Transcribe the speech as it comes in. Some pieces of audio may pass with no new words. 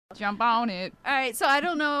Jump on it. All right, so I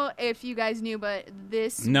don't know if you guys knew, but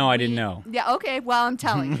this No, I week, didn't know. Yeah, okay, well, I'm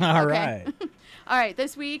telling you. All okay? right. All right,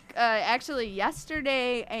 this week, actually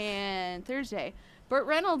yesterday and Thursday, Burt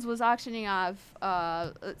Reynolds was auctioning off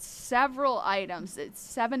several items. It's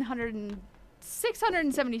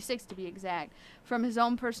 676 to be exact, from his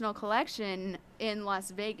own personal collection in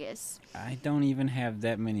Las Vegas. I don't even have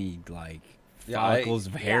that many, like, follicles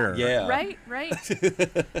of hair. Yeah. Right.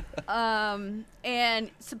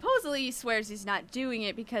 And supposedly he swears he's not doing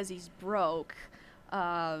it because he's broke.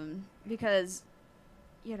 Because,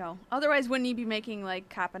 you know, otherwise wouldn't he be making like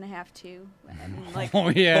Cop and a Half too? I mean, like, Oh,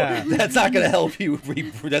 yeah. That's not going to help you.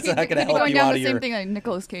 That's not going to help Going you down out the of same your... thing like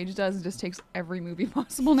Nicolas Cage does and just takes every movie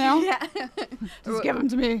possible now. yeah. Just give them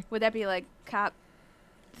to me. Would that be like Cop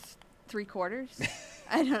 3/4?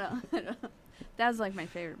 I don't know. That was like my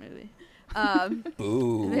favorite movie.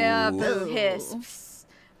 Boo. Yeah, boo hiss.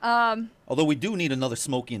 Although we do need another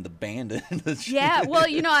Smokey and the Bandit. Yeah, well,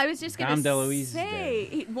 you know, I was just Dom going DeLuise to is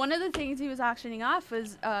say, one of the things he was auctioning off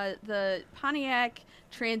was the Pontiac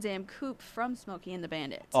Trans Am Coupe from Smokey and the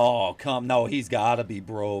Bandit. Oh, no, he's got to be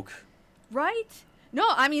broke. Right? No,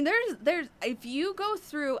 I mean, there's if you go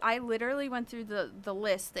through, I literally went through the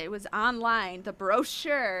list. It was online, the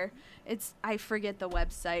brochure. I forget the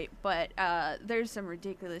website, but there's some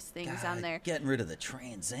ridiculous things on there. Getting rid of the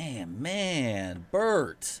Trans Am, man.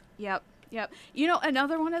 Burt. Yep. You know,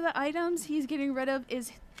 another one of the items he's getting rid of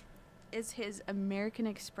is his American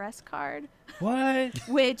Express card. What?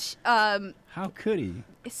 Which How could he?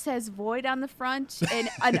 it says void on the front and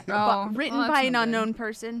written that's by an no good. unknown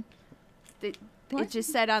person. It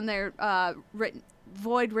just said on there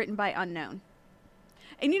void written by unknown.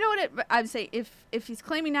 And you know what I would say, if he's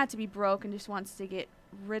claiming not to be broke and just wants to get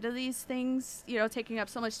rid of these things, you know, taking up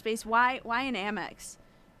so much space, why an Amex?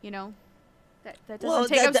 You know? That doesn't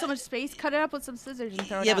take up so much space. Cut it up with some scissors and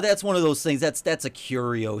throw it out. Yeah, but that's one of those things. That's a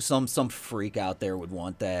curio. Some freak out there would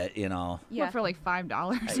want that, you know. Yeah. What, for like $5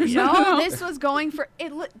 or Yeah. something? No, this was going for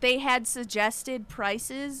it. They had suggested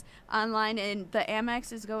prices online, and the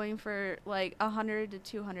Amex is going for like $100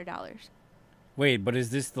 to $200. Wait, but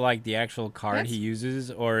is this like the actual card he uses,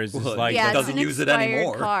 or is this like? Yeah, doesn't it's an use it expired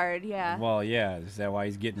anymore. Card, yeah. Well, yeah. Is that why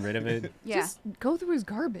he's getting rid of it? Yeah. Just go through his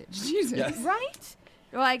garbage. Jesus. Yeah. Right?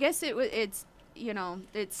 Well, I guess it's you know,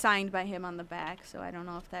 it's signed by him on the back, so I don't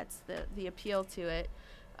know if that's the appeal to it.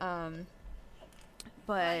 But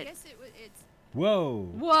I guess it's Whoa.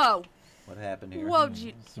 whoa. What happened here? Whoa,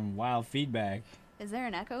 Some wild feedback. is there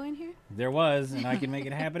an echo in here? There was, and I can make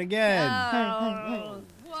it happen again. Oh,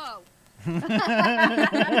 whoa.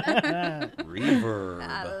 Reverb.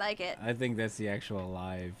 I like it. I think that's the actual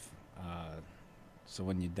live. So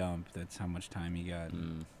when you dump, that's how much time you got.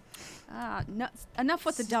 No, enough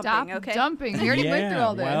with the Stop dumping, okay? dumping. You already went through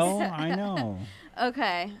all this. Well, I know.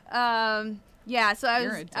 Okay. Yeah, so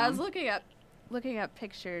You're a I was dump. looking up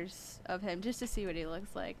pictures of him just to see what he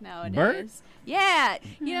looks like nowadays. Burt? Yeah,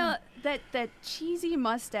 you know that cheesy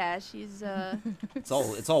mustache. He's It's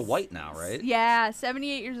all white now, right? yeah,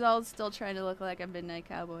 78 years old, still trying to look like a midnight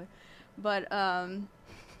cowboy. But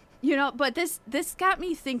you know, but this got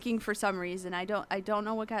me thinking for some reason. I don't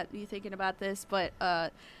know what got me thinking about this, but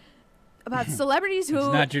about celebrities who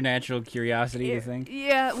It's not your natural curiosity to think.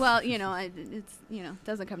 Yeah, well, you know, it's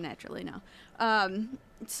doesn't come naturally now.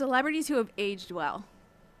 Celebrities who have aged well.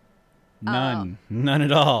 None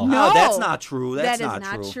at all. No. Oh, that's not true. That's That is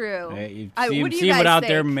not true. Hey, you What do you see guys without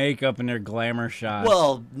their think? makeup and their glamour shots.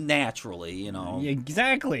 Well, naturally, you know.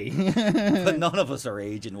 Exactly. But none of us are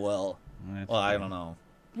aging well. That's Well, I true. don't know.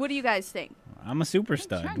 What do you guys think? I'm a super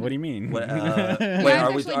stud. What do you mean? Wait, Guys,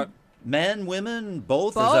 are we actually- men, women,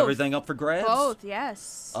 both? Is Both. everything up for grabs? Both,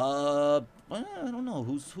 yes. Well, I don't know.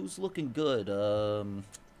 Who's looking good?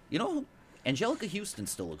 You know, Angelica Houston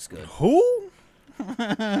still looks good. Who?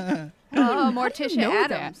 Morticia know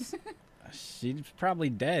that? Adams. She's probably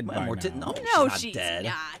dead by now. No, No, she's she's not dead.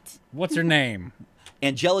 not. What's her name?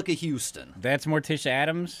 Angelica Houston. That's Morticia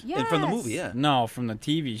Adams? Yes. And from the movie, yeah. No, from the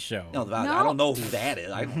TV show. No, I No. don't know who that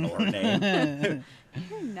is. I don't know her name.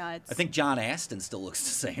 You're nuts. I think John Aston still looks the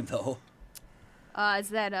same, though. Is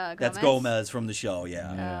that Gomez? That's Gomez from the show,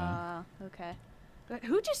 yeah. Okay. But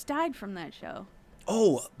who just died from that show?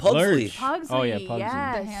 Oh, Pugsley. Lurch. Pugsley. Oh, yeah, Pugsley.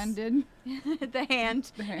 Yes. The hand did. the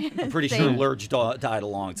hand. I'm pretty sure Same. Lurch died a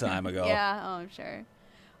long time ago. Yeah, oh, I'm sure.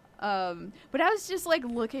 But I was just like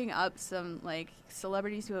looking up some like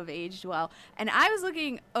celebrities who have aged well, and I was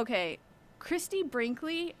looking. Okay, Christy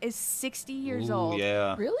Brinkley is 60 years Ooh, old.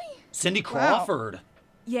 yeah. Really? Cindy Crawford.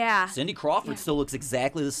 Yeah. Cindy Crawford Yeah. still looks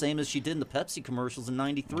exactly the same as she did in the Pepsi commercials in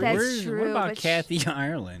 '93. That's true, What about but Kathy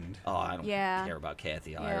Ireland? Oh, I don't Yeah. care about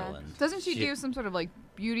Kathy Yeah. Ireland. Doesn't she do some sort of like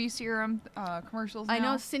beauty serum commercials now? I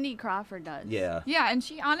know Cindy Crawford does. Yeah. Yeah, and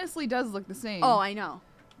she honestly does look the same. Oh, I know.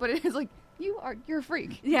 But it is like you're a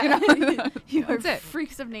freak. Yeah. You know? You are That's it.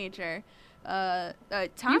 freaks of nature. Tom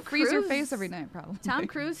You freeze your Cruise- face every night, probably. Tom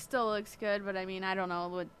Cruise still looks good, but I mean, I don't know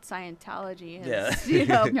what Scientology is. Yeah. You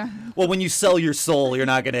know? Yeah. Well, when you sell your soul, you're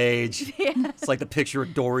not going to age. Yeah, It's like the picture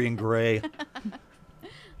of Dorian Gray.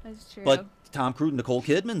 that's true. But Tom Cruise, Nicole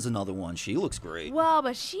Kidman's another one. She looks great. well,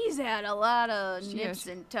 but she's had a lot of She nips is.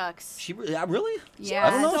 and tucks. Really? Yeah. I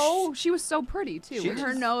don't know. She was so pretty too. She which Her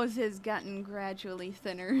is- nose has gotten gradually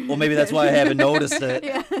thinner. Well, maybe that's why I haven't noticed it.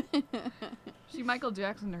 Yeah. She Michael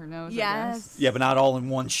Jacksoned her nose. I Yes. Yeah, but not all in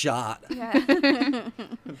one shot. Yeah.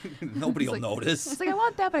 Nobody will like- notice. It's like I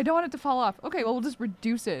want that, but I don't want it to fall off. Okay, well we'll just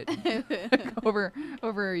reduce it over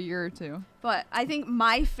a year or two. But I think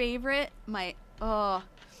my favorite,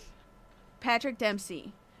 Patrick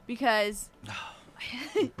Dempsey, because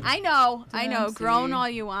I know, Dempsey. groan all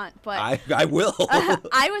you want, but I will.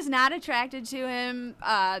 I was not attracted to him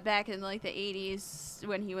back in like the 80s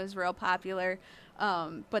when he was real popular.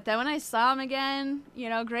 But then when I saw him again, you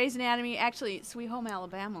know, Grey's Anatomy, actually Sweet Home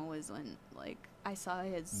Alabama was when like I saw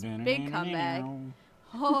his big comeback.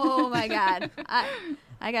 Oh my God,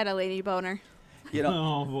 I got a lady boner. You know.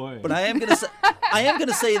 Oh boy. But I am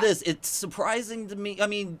gonna say this. It's surprising to me. I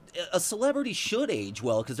mean, a celebrity should age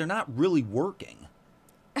well because they're not really working.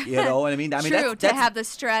 You know what I mean? True, to have the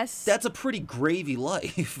stress. That's a pretty gravy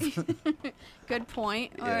life. Good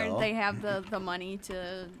point. You Or know? they have the money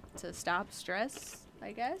to stop stress,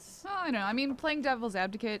 I guess. Oh, I don't know. I mean, playing devil's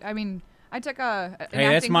advocate. I mean, I took an Hey,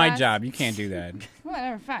 that's acting my class. job. You can't do that.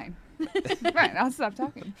 Whatever, fine. Right, I'll stop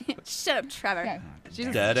talking. Shut up, Trevor. Yeah.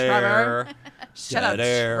 Jesus, Dead Trevor. air. Shut up, Dead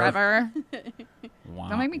air. Trevor. Wah,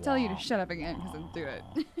 Don't make me tell you to wah, shut up again because I'll do it.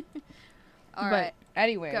 All But right,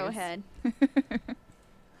 anyways. go ahead.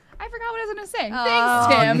 I forgot what I was going to say.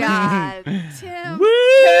 Oh, Thanks, Tim. God. Tim.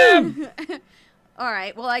 Woo! All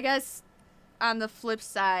right, well, I guess on the flip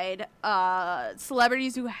side,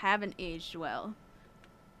 celebrities who haven't aged well.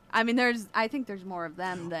 I mean, I think there's more of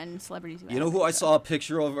them than celebrities who You know haven't who I aged saw a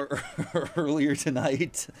picture of earlier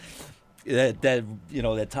tonight?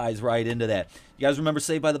 That ties right into that. You guys remember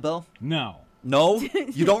Saved by the Bell? No. No,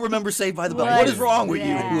 you don't remember Saved by the Bell. What What is is wrong with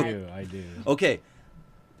that? you? I do. Okay,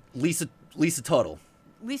 Lisa Tuttle.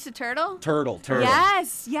 Lisa Turtle? Turtle.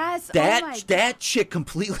 Yes. Oh my That chick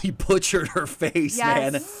completely butchered her face,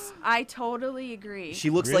 man. Yes, I totally agree.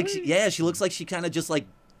 She looks like she looks like she kind of just like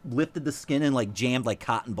lifted the skin and like jammed like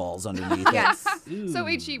cotton balls underneath it. Yes. So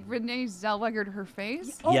wait, she Renee Zellweger'd her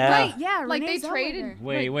face? Oh, Yeah. right, yeah. Like Renee they traded.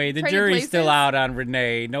 Zellweger. Wait, the traded jury's still places? out on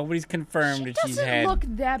Renee. Nobody's confirmed She that she's doesn't had. look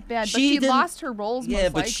that bad, but She she didn't- lost her roles. Yeah,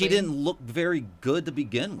 most but she likely. didn't look very good to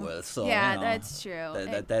begin with. So Yeah, you know, that's true.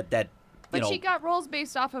 That you But know, she got roles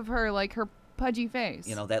based off of her pudgy face.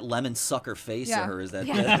 you know, that lemon sucker face Yeah. of hers that,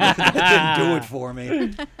 Yeah. that didn't do it for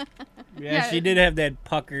me. Yeah, she did have that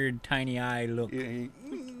puckered, tiny eye look.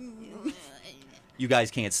 You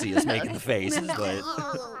guys can't see us making the faces, but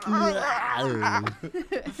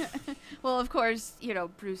Well, of course, you know,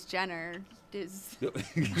 Bruce Jenner is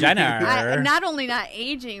Jenner. not only not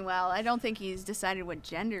aging well, I don't think he's decided what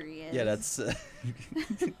gender he is. yeah, that's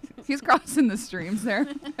He's crossing the streams there.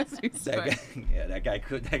 That's what he's that doing. guy. Yeah,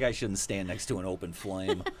 that guy shouldn't stand next to an open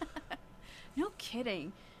flame. No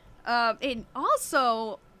kidding. And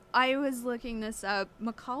also, I was looking this up.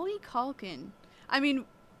 Macaulay Culkin. I mean,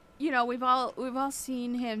 you know, we've all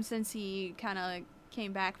seen him since he kind of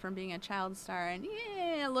came back from being a child star, and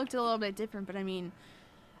yeah, it looked a little bit different. But I mean,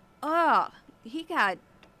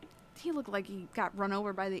 he looked like he got run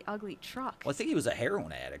over by the ugly truck. Well, I think he was a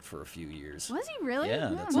heroin addict for a few years. Was he really?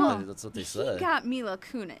 Yeah, that's, Well, that's what they he said. got Mila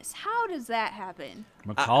Kunis. How does that happen?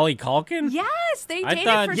 Macaulay Culkin? Yes, they I dated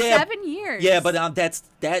thought- for Yeah, 7 years. Yeah, but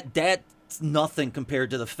that's nothing compared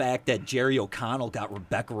to the fact that Jerry O'Connell got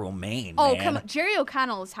Rebecca Romaine. oh, man. come on, Jerry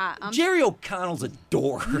O'Connell is hot. Jerry O'Connell's a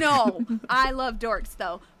dork. No, I love dorks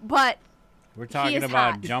though, but We're talking is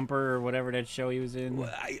about hot. Jumper or whatever that show he was in.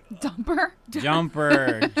 Dumper.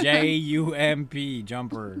 Jumper. Jump.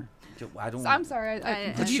 Jumper. I don't. I'm sorry.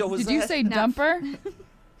 What Did show was you that? say No. dumper?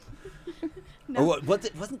 Or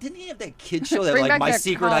didn't he have that kid show that Bring like back My that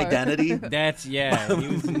Secret collar. Identity? That's he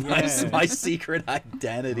was, My Secret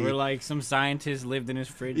Identity. Where like some scientist lived in his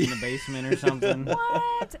fridge in the basement or something.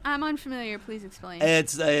 What? I'm unfamiliar. Please explain.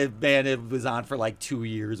 It's man, it was on for like 2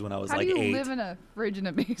 years when I was How like do you 8. live in a fridge in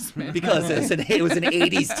a basement? Because it was an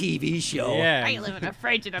 80s TV show. Yeah. I live in a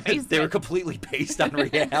fridge in a basement. They were completely based on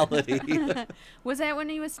reality. Was that when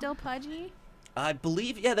he was still pudgy? I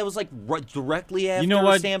believe, yeah, that was like directly after You know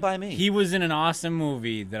what? Stand By Me. He was in an awesome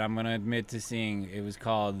movie that I'm gonna admit to seeing. It was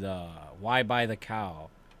called Why Buy the Cow,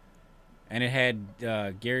 and it had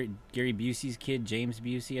Gary Busey's kid, James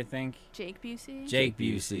Busey, I think. Jake Busey? Jake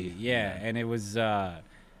Busey, yeah, and it was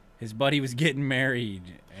his buddy was getting married.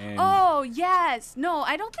 And Oh, yes. No,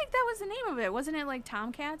 I don't think that was the name of it. Wasn't it like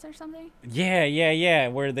Tomcats or something? yeah,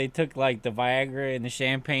 where they took like the Viagra and the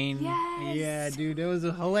champagne. Yes. Yeah, dude, that was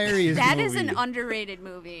a hilarious That movie. is an underrated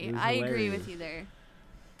movie. It was I agree hilarious. with you there.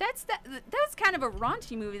 That's kind of a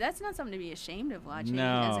raunchy movie. That's not something to be ashamed of watching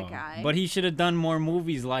as a guy. But he should have done more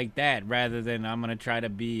movies like that rather than I'm gonna try to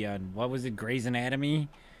be on what was it, Grey's Anatomy?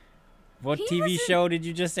 What He TV was in- show did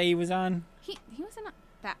you just say he was on? He was in a,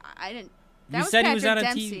 that I didn't. That You was said Patrick he was on a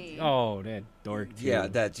Dempsey. TV. Oh, that dork. Too. Yeah,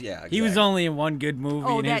 exactly. He was only in one good movie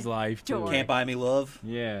Oh, in his that life. Too. dork. Can't Buy Me Love.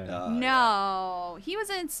 Yeah. No, he was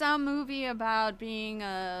in some movie about being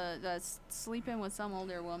sleeping with some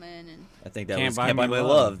older woman and. I think that Can't was Buy Can't Me Buy Me Love.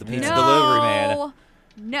 Love, the Yeah. pizza No, delivery man.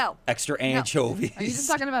 no. Extra anchovies. Are you just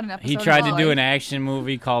talking about an episode? He of tried to Law, do like- an action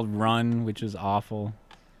movie called Run, which was awful.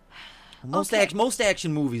 Most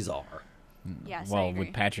action movies are. Yes, I Well, agree.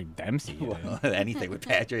 with Patrick Dempsey. in it. Anything with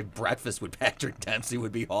Patrick. Breakfast with Patrick Dempsey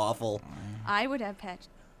would be awful. I would have Patrick.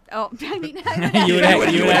 Oh, I mean, You would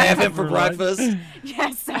have- You would have him for for lunch? breakfast.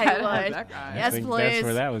 yes, I'd have I would. that guy. Yes, I think please. that's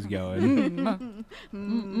where that was going.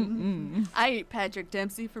 I eat Patrick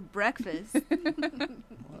Dempsey for breakfast.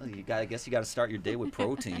 Well, I guess you got to start your day with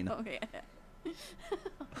protein. Oh yeah.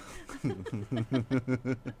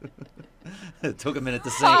 It took a minute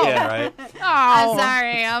to say, yeah, right? I'm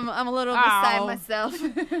sorry. I'm a little beside Ow. myself.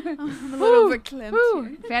 I'm a little verklempt Woo,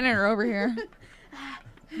 here. fanning her over here.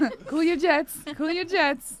 Cool your jets. Cool your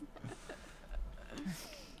jets.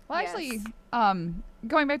 Well, actually, Yes.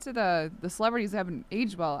 going back to the celebrities that haven't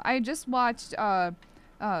aged well, I just watched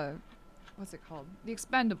what's it called? The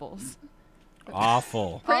Expendables.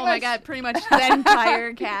 Awful. Oh my much- god, pretty much the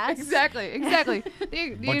entire cast. Exactly. The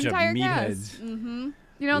Bunch of entire cast. meatheads. Mm-hmm.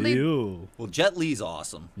 You know, they Ew. Well, Jet Li's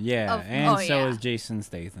awesome. Yeah, Of- and oh, so yeah. is Jason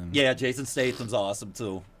Statham. Yeah, Jason Statham's awesome,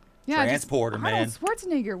 too. just Transporter, man. Arnold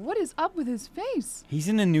Schwarzenegger. What is up with his face? He's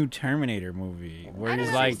in the new Terminator movie where I he's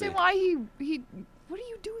don't like, understand why he. What are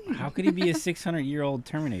you doing? how could he be a 600-year-old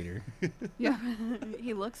Terminator? Yeah.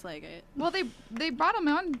 He looks like it. Well, they brought him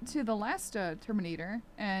on to the last Terminator,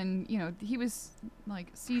 and he was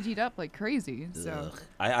like CG'd up like crazy. So Ugh.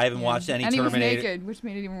 I haven't watched any and he was Terminator. naked, which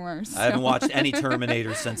made it even worse. I haven't so. watched any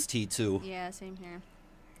Terminator since T2. Yeah, same here.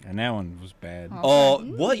 And that one was bad. Oh. Oh,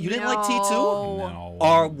 what? You didn't like T2? No.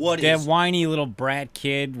 Or what that is? whiny little brat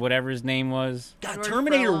kid, whatever his name was. God, Edward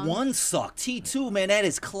Terminator Furlong. 1 sucked. T2, man, that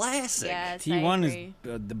is classic. Yes, T1 I is agree.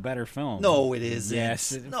 the better film. No, it isn't.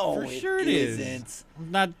 Yes, no, for sure it is. isn't.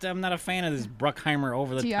 I'm not a fan of this Bruckheimer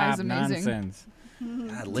over the T.I. top is amazing. nonsense.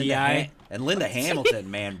 God, T.I. and Linda Hamilton,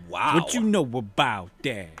 man, wow. What you know about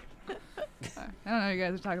that? I don't know what you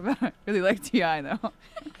guys are talking about. I really like T.I. though.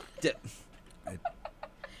 D-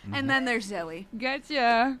 And then there's Zoe.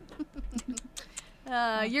 Gotcha.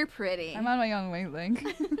 You're pretty. I'm on my own wavelength.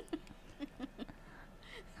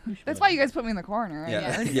 That's why you guys put me in the corner. Right?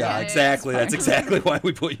 yeah, Yes, yeah, it is. exactly. That's exactly why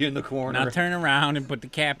we put you in the corner. Now turn around and put the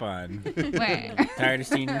cap on. Wait. Tired of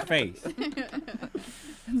seeing your face.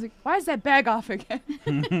 I was like, why is that bag off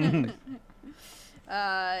again?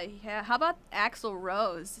 Yeah. How about Axl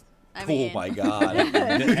Rose? I Oh mean, my God.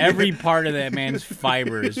 Every part of that man's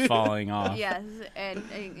fiber is falling off. Yes, and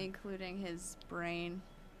including his brain.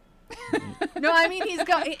 No, I mean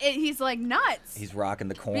he's like nuts. He's rocking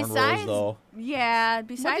the cornrows Besides- though. Yeah,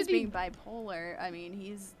 besides did he- being bipolar, I mean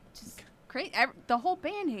he's just crazy. The whole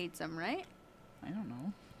band hates him, right? I don't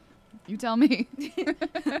know. You tell me.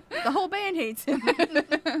 The whole band hates him.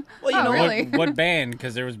 Well, you Oh, know really? What band?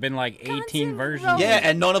 Because there was been like Guns 18 N' versions. Roses. Yeah,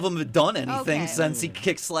 and none of them have done anything Okay. since he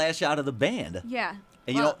kicked Slash out of the band. Yeah.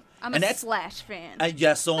 And you Well, know, I'm and a that's- Slash fan.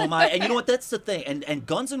 Yes, so am I. And you know what? That's the thing. And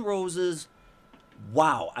Guns N' Roses,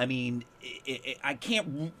 wow. I mean, I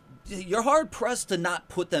can't. You're hard pressed to not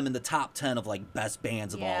put them in the top 10 of like best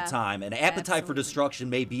bands of all Yeah, time. And Appetite for absolutely. Destruction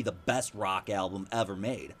may be the best rock album ever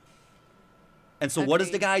made. And so what does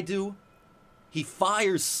the Agreed. guy do? He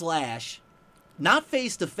fires Slash, not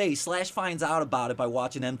face to face. Slash finds out about it by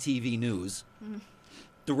watching MTV News.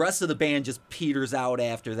 the rest of the band just peters out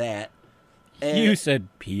after that. You said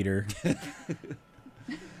Peter.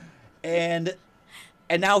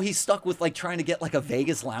 And now he's stuck with like trying to get like a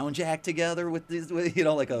Vegas lounge act together with this, like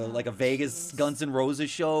a Vegas Guns N' Roses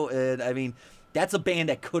show. And I mean, that's a band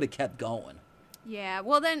that could have kept going. Yeah.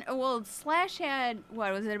 Well, Slash had,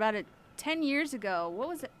 what was it, about 10 years ago? What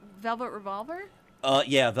was it? Velvet Revolver?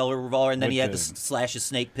 Yeah, Velvet Revolver, and then With he had the- the Slash's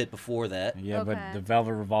Snake Pit before that. Yeah, but Okay. the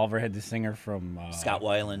Velvet Revolver had the singer from Scott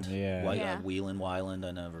Weiland. Yeah. Yeah. Weiland.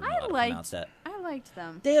 I never know I how to pronounce liked, that. I liked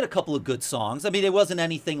them. They had a couple of good songs. I mean, it wasn't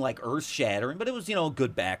anything like earth-shattering, but it was,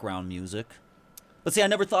 good background music. But see, I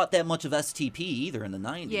never thought that much of STP either in the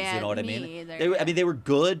 90s, Yeah, you know what I me mean? either. They were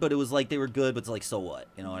good, but it was like they were good, but it's like, so what?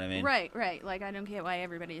 You know what I mean? Right. Like, I don't get why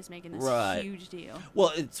everybody is making this Right. huge deal.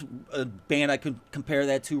 Well, it's a band I could compare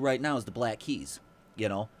that to right now is the Black Keys,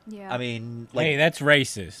 Yeah. I mean, like, Hey, that's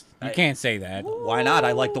racist. You I- can't say that. why not?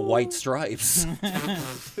 I like the White Stripes.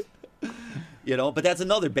 But that's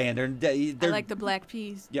another band. They're I like the Black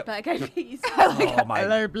Peas. Yep. Black Eyed Peas. oh my I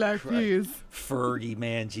like Black Christ. Peas. Fergie,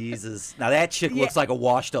 man, Jesus. Now that chick looks like a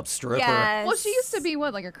washed up stripper. Yes. Well, she used to be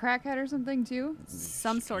what, like a crackhead or something too,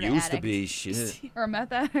 some sort of Used addict. to be shit. or a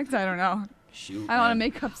meth addict. I don't know. Shoot. I don't want to man.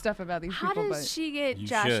 make up stuff about these How people, does but she get You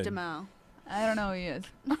Josh should. Duhamel? I don't know who he is.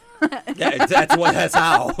 That's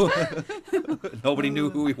how. Nobody knew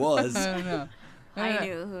who he was. I don't know. I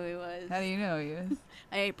knew who he was. How do you know he is?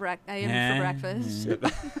 I ate him for breakfast.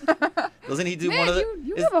 Doesn't he do Man, one of the?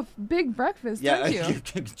 you is- have a big breakfast, don't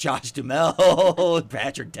you? Josh Duhamel,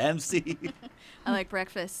 Patrick Dempsey. I like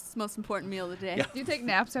breakfast. It's the most important meal of the day. Yeah. Do you take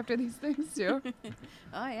naps after these things too?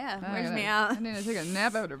 Oh yeah, I wears gotta- me out. I need to take a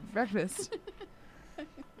nap after breakfast.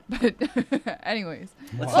 But anyways,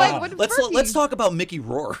 Let's, Well, talk, like, let's talk about Mickey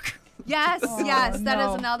Rourke. Yes, Oh, yes, that is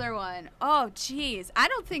no. another one. Oh jeez, I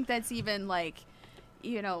don't think that's even like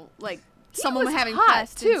someone was having hot,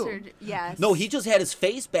 plastic too. surgery. Yes. No, he just had his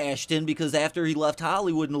face bashed in because after he left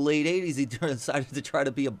Hollywood in the late 80s, he decided to try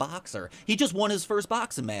to be a boxer. He just won his first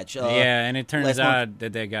boxing match. Yeah, and it turns last month.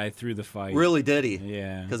 out that guy threw the fight. Really, did he?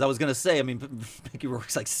 Yeah. Because I was going to say, I mean, Mickey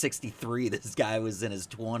Rourke's like 63. This guy was in his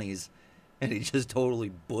 20s, and he just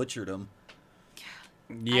totally butchered him.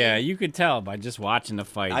 Yeah, you could tell by just watching the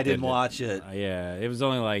fight. I didn't that watch it. Yeah, it was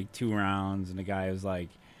only like 2 rounds, and the guy was like,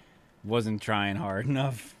 wasn't trying hard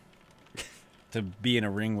enough to be in a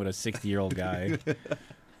ring with a 60-year-old guy.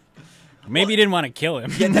 Maybe he didn't want to kill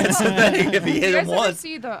him. Yeah, that's the thing. If he you hit guys him ever once.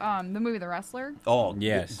 see the movie The Wrestler? Oh,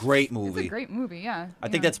 Yes. Great It's movie. a great movie, yeah. I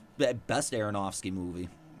think that's the best Aronofsky movie.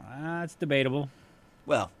 It's debatable.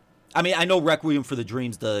 Well, I mean, I know Requiem for the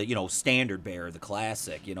Dream's the, standard bearer, the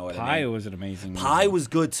classic, you know what I Pie mean? was an amazing Pie movie. was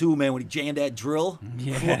good too, man, when he jammed that drill.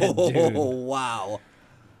 Yeah, Oh, dude. wow.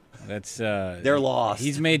 That's They're lost.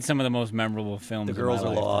 He's made some of the most memorable films. The in girls my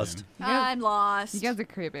are lifetime. lost. You guys- I'm lost. You guys are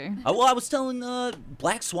creepy. Well, I was telling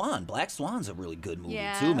Black Swan. Black Swan's a really good movie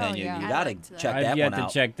Yeah. too, man. Oh, yeah. You I gotta liked that. check I've that yet one to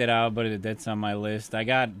out. check that out, but that's on my list. I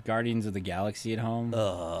got Guardians of the Galaxy at home.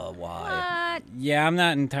 Why? What? Yeah, I'm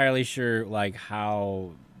not entirely sure like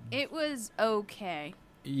how. It was okay.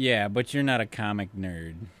 Yeah, but you're not a comic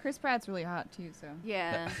nerd. Chris Pratt's really hot too, so.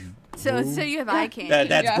 Yeah. So you have eye candy. That's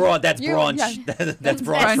Yeah. That's You- brunch. yeah. That's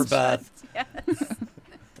brunch for brunch. Beth.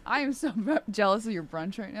 I am so jealous of your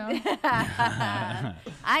brunch right now.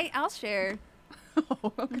 I'll share.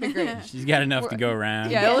 Oh, okay, great. She's got enough to go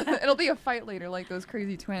around. Yeah, it'll be a fight later, like those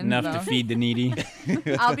crazy twins. Enough though. to feed the needy.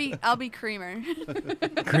 I'll be creamer.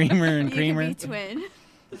 Creamer and You creamer. can be twin.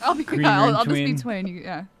 I'll be Creamer yeah, and I'll just be twin. twin.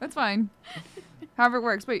 Yeah, that's fine. However it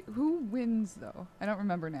works. Wait, who wins though? I don't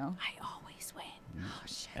remember now. I always win. Oh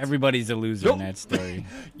shit. Everybody's a loser Nope. in that story.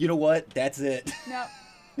 You know what? That's it. No,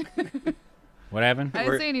 What happened? I didn't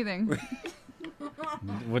We're- say anything.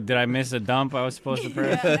 What, did I miss a dump I was supposed to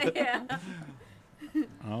press? Yeah.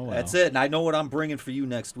 Oh, well. That's it. And I know what I'm bringing for you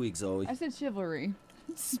next week, Zoe. I said chivalry.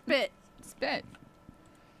 Spit. Spit.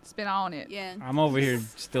 Spit on it. Yeah. I'm over here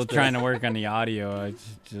still trying to work on the audio.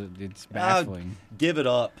 It's baffling. Give it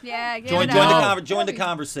up. Yeah. Give Join it the up. con- join the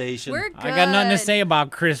conversation. We're good. I got nothing to say about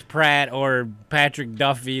Chris Pratt or Patrick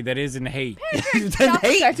Duffy that isn't hate. Then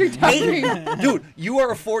hate, Patrick Duffy. dude, you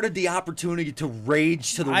are afforded the opportunity to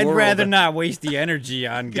rage to the I'd world. rather not waste the energy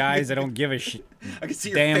on guys that don't give a shit. I can see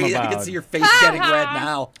your damn face. I about. can see your face getting red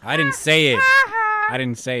now. I didn't say it. I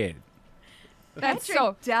didn't say it. That's Patrick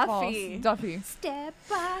so Duffy. false. Duffy. Step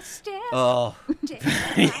by step. Oh,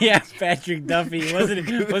 Yeah, Patrick Duffy.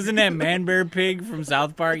 Wasn't that Man Bear Pig from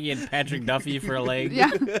South Park? He had Patrick Duffy for a leg. Yeah,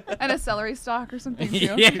 and a celery stalk or something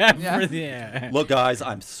too. yeah, Yeah. look, guys,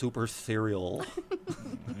 I'm super cereal.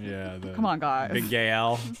 Yeah. The Come on, guys. Big gay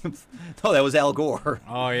Al. Oh, that was Al Gore.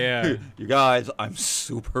 Oh yeah. You guys, I'm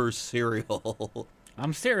super cereal.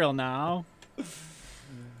 I'm Cyril now.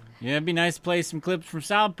 Yeah, it'd be nice to play some clips from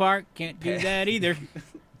South Park. Can't do that either.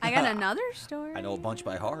 I got another story. I know a bunch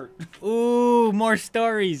by heart. Ooh, more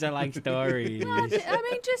stories. I like stories. Well, I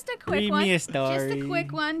mean, just a quick Read one. me a Just story. a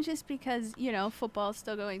quick one, just because, football's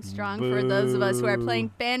still going strong for those of us who are playing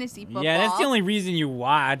fantasy football. Yeah, that's the only reason you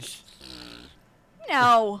watch.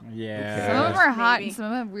 No. Yeah. Some of them are hot Maybe. and some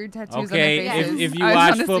of them have weird tattoos Okay, on their faces. if you I just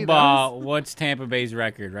watch wanna see football, what's Tampa Bay's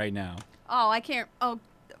record right now? Oh, I can't. Oh,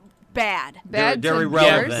 bad. Bad They're to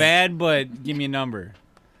irrelevant. worse. Yeah, bad, but give me a number.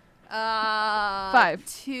 5,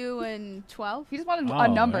 2, and 12. He just wanted Oh, a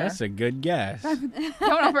number. That's a good guess. Don't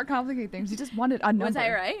overcomplicate things. He just wanted a number. Was I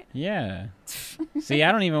right? Yeah. See,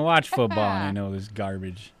 I don't even watch football, and I know this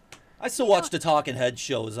garbage. I still watch the Talking Head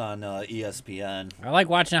shows on ESPN. I like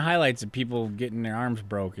watching highlights of people getting their arms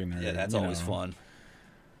broken. Or, Yeah, that's you always know, fun.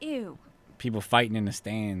 Ew. People fighting in the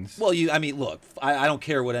stands. Well, look, I don't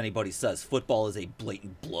care what anybody says. Football is a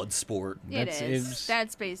blatant blood sport. That's They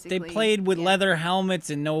basically. played with yeah. leather helmets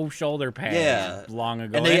and no shoulder pads Yeah. long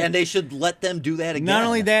ago. And they should let them do that again. Not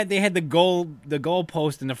only that, they had the goal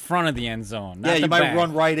post in the front of the end zone. Not Yeah, the you might back.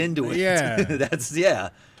 run right into it. Yeah.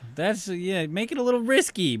 That's Make it a little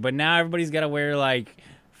risky. But now everybody's got to wear like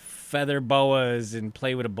feather boas and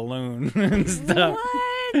play with a balloon and stuff. What?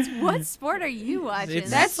 What sport are you watching? It's-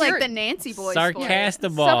 That's like Your- the Nancy Boy sport.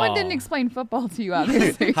 Sarcastable. Someone didn't explain football to you,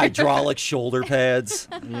 obviously. hydraulic shoulder pads,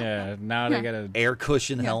 Yeah, now they got to. air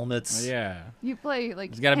cushion helmets. Yeah. You play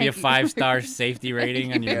like. There's got to be a hanky. 5-star safety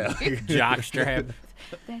rating on your jock strap.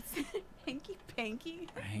 That's hanky panky.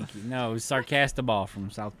 No, it was Sarcastable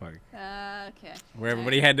from South Park, Okay. where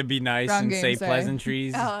everybody had to be nice Wrong and game, say sorry.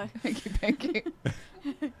 pleasantries. Oh, Hanky panky.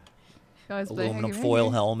 Always play Aluminum hanky foil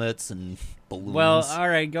panky. helmets and balloons. Well, all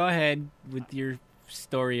right, go ahead with your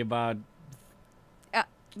story about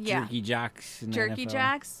yeah. jerky jocks. In the Jerky NFL.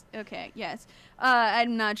 jacks? Okay, yes.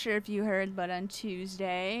 I'm not sure if you heard, but on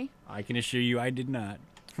Tuesday, I can assure you, I did not.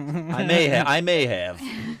 I may have.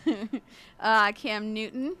 Cam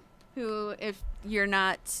Newton, who, if you're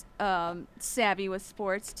not savvy with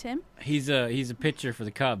sports, Tim, He's a pitcher for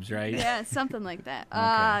the Cubs, right? yeah, something like that.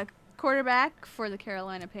 Okay. Quarterback for the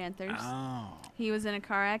Carolina Panthers. Oh. He was in a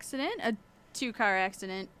car accident, a 2-car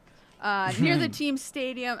accident, near the team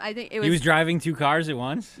stadium. I think it was. He was driving 2 cars at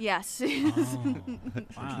once. Yes. Oh.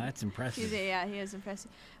 Wow, that's impressive. Yeah, he is impressive.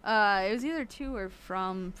 It was either to or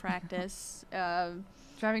from practice.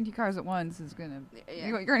 Driving 2 cars at once is gonna. Yeah.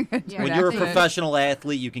 You're gonna get Yeah. into When an you're a accident. professional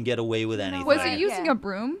athlete, you can get away with anything. Was Right. he using Yeah. a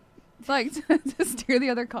broom, like to steer the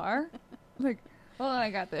other car? Like, hold on, I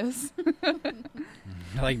got this.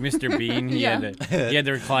 Like Mr. Bean, he Yeah. had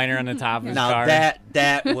the recliner on the top of his Now car.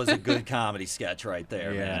 that was a good comedy sketch right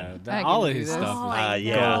there, yeah, man. that- I all can of do his this. stuff. Oh, was I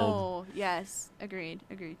yeah. gold. know. Yes, agreed.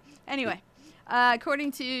 Anyway,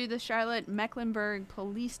 according to the Charlotte Mecklenburg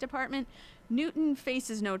Police Department, Newton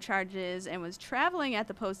faces no charges and was traveling at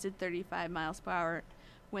the posted 35 miles per hour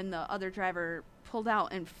when the other driver pulled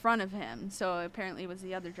out in front of him. So apparently it was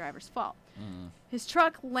the other driver's fault. His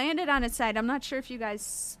truck landed on its side. I'm not sure if you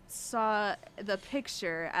guys saw the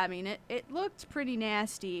picture. I mean, it looked pretty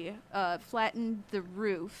nasty. Flattened the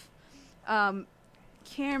roof.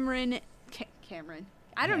 Cameron.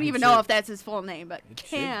 I don't I'm even sure- know if that's his full name, but It should-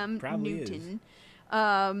 Cam probably is. Newton.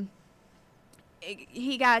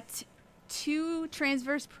 He got 2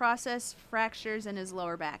 transverse process fractures in his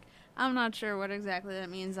lower back. I'm not sure what exactly that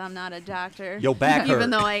means. I'm not a doctor. Yo, back hurt. Even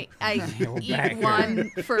though I Yo, back eat one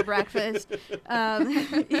for breakfast.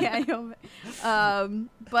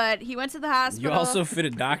 But he went to the hospital. You also fit a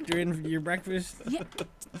doctor in for your breakfast? Yeah,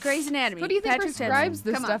 Grey's Anatomy. Who do you think Patrick prescribes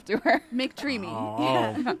Dempsey. this Come stuff to her? on. McDreamy. Oh.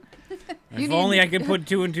 Yeah. If only I could put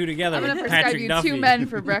 2 and 2 together I'm gonna with prescribe Patrick you Duffy. 2 men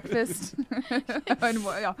for breakfast. And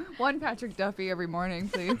one Patrick Duffy every morning,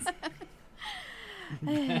 please.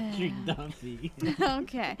 Patrick Duffy.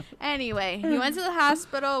 Okay. Anyway, he went to the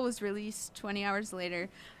hospital, was released 20 hours later.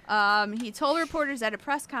 He told reporters at a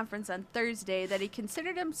press conference on Thursday that he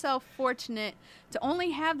considered himself fortunate to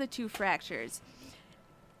only have the 2 fractures.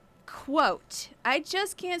 Quote, "I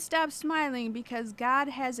just can't stop smiling because God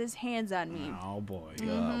has his hands on me. Oh boy.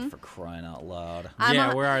 God, for crying out loud.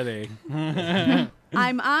 Yeah, where are they?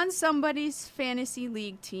 I'm on somebody's fantasy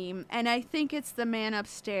league team, and I think it's the man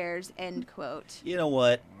upstairs," end quote. You know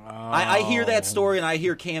what? I hear that story and I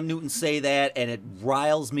hear Cam Newton say that, and it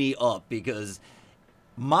riles me up because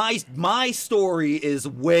my story is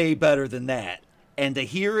way better than that. And to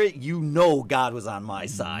hear it, you know God was on my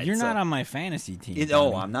side. You're so- not on my fantasy team.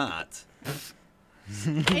 Oh, buddy. I'm not.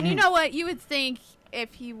 And you know what? You would think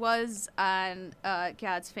if he was on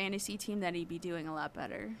God's fantasy team that he'd be doing a lot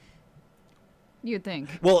better. You'd think.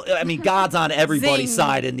 Well, I mean, God's on everybody's Zing.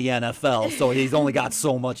 side in the NFL, so he's only got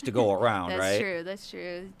so much to go around, That's right? true. That's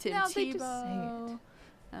true. Tim No, they just say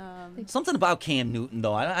Tebow. Something about Cam Newton,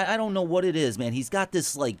 though, I don't know what it is, man. He's got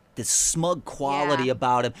this smug quality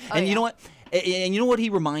about him, Oh, and you yeah. know what? And you know what he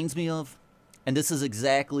reminds me of? And this is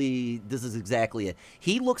exactly it.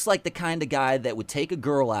 He looks like the kind of guy that would take a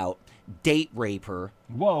girl out, date rape her,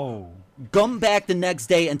 Whoa. come back the next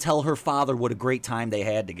day and tell her father what a great time they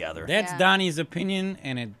had together. That's Yeah. Donnie's opinion,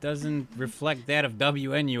 and it doesn't reflect that of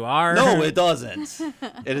WNUR. No, it doesn't.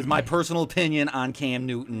 It is my personal opinion on Cam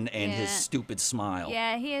Newton and his Yeah. stupid smile.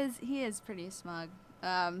 Yeah, he is pretty smug.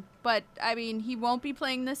 But I mean, he won't be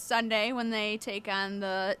playing this Sunday when they take on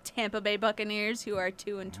the Tampa Bay Buccaneers, who are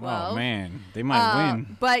 2-12. Oh, man. They might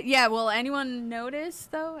win. But yeah, will anyone notice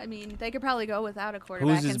though? I mean, they could probably go without a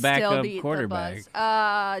quarterback Who's his and still backup beat quarterback?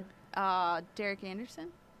 the Bucs. Derek Anderson.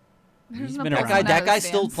 There's He's no been point around. in That those guy's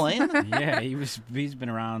still stands. playing? Yeah, he's been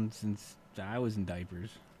around since I was in diapers.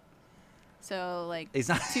 So like He's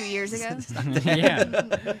not 2 years ago. Yeah.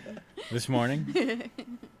 This morning.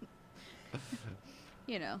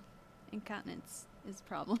 You know, incontinence is a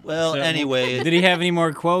problem. Well, So, anyway, Did he have any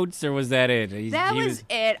more quotes, or was that it? That was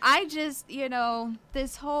it. I just,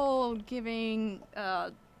 this whole giving,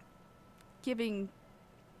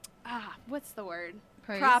 what's the word?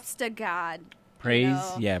 Praise? Props to God. praise.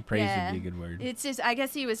 know, Yeah, praise yeah. would be a good word. It's just, I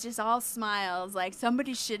guess he was just all smiles, like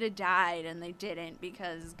somebody should have died and they didn't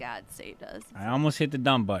because God saved us. I almost hit the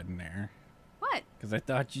dumb button there What? because I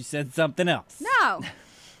thought you said something else. No.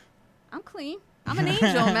 I'm clean. I'm an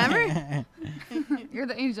angel, remember? You're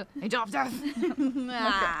the angel of death.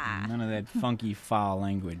 Ah. None of that funky foul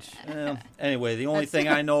language. anyway, the only That's- thing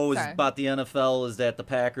I know is sorry. about the NFL is that the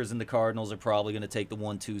Packers and the Cardinals are probably going to take the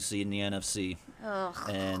 1-2 seed in the NFC. Ugh.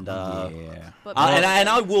 And Yeah. But and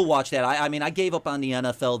I will watch that. I mean, I gave up on the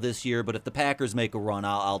NFL this year, but if the Packers make a run,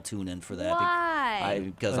 I'll tune in for that. Why?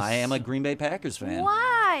 Because I am a Green Bay Packers fan.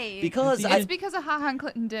 Why? Because It's because of Ha Ha and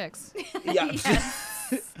Clinton Dix. yeah. Yes.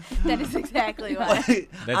 That is exactly why.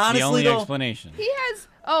 That's Honestly, the only though, explanation. He has.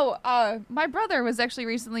 My brother was actually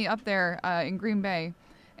recently up there in Green Bay,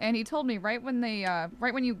 and he told me right when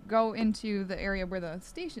you go into the area where the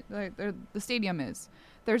stadium is,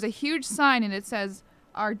 there's a huge sign and it says,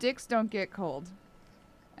 "Our dicks don't get cold."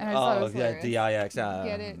 And I thought it was hilarious. DIX.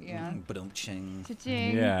 Get it? Yeah. Ba-dum-ching.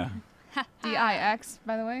 Cha-ching. Yeah. DIX,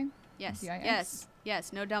 by the way. Yes, DIX.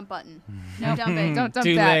 yes. No dump button. No dump it. Don't dump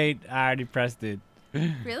Too that. late. I already pressed it.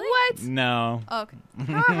 Really? What? No. Okay.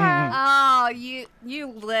 Ha Oh, you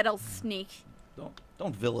little sneak.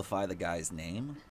 Don't vilify the guy's name.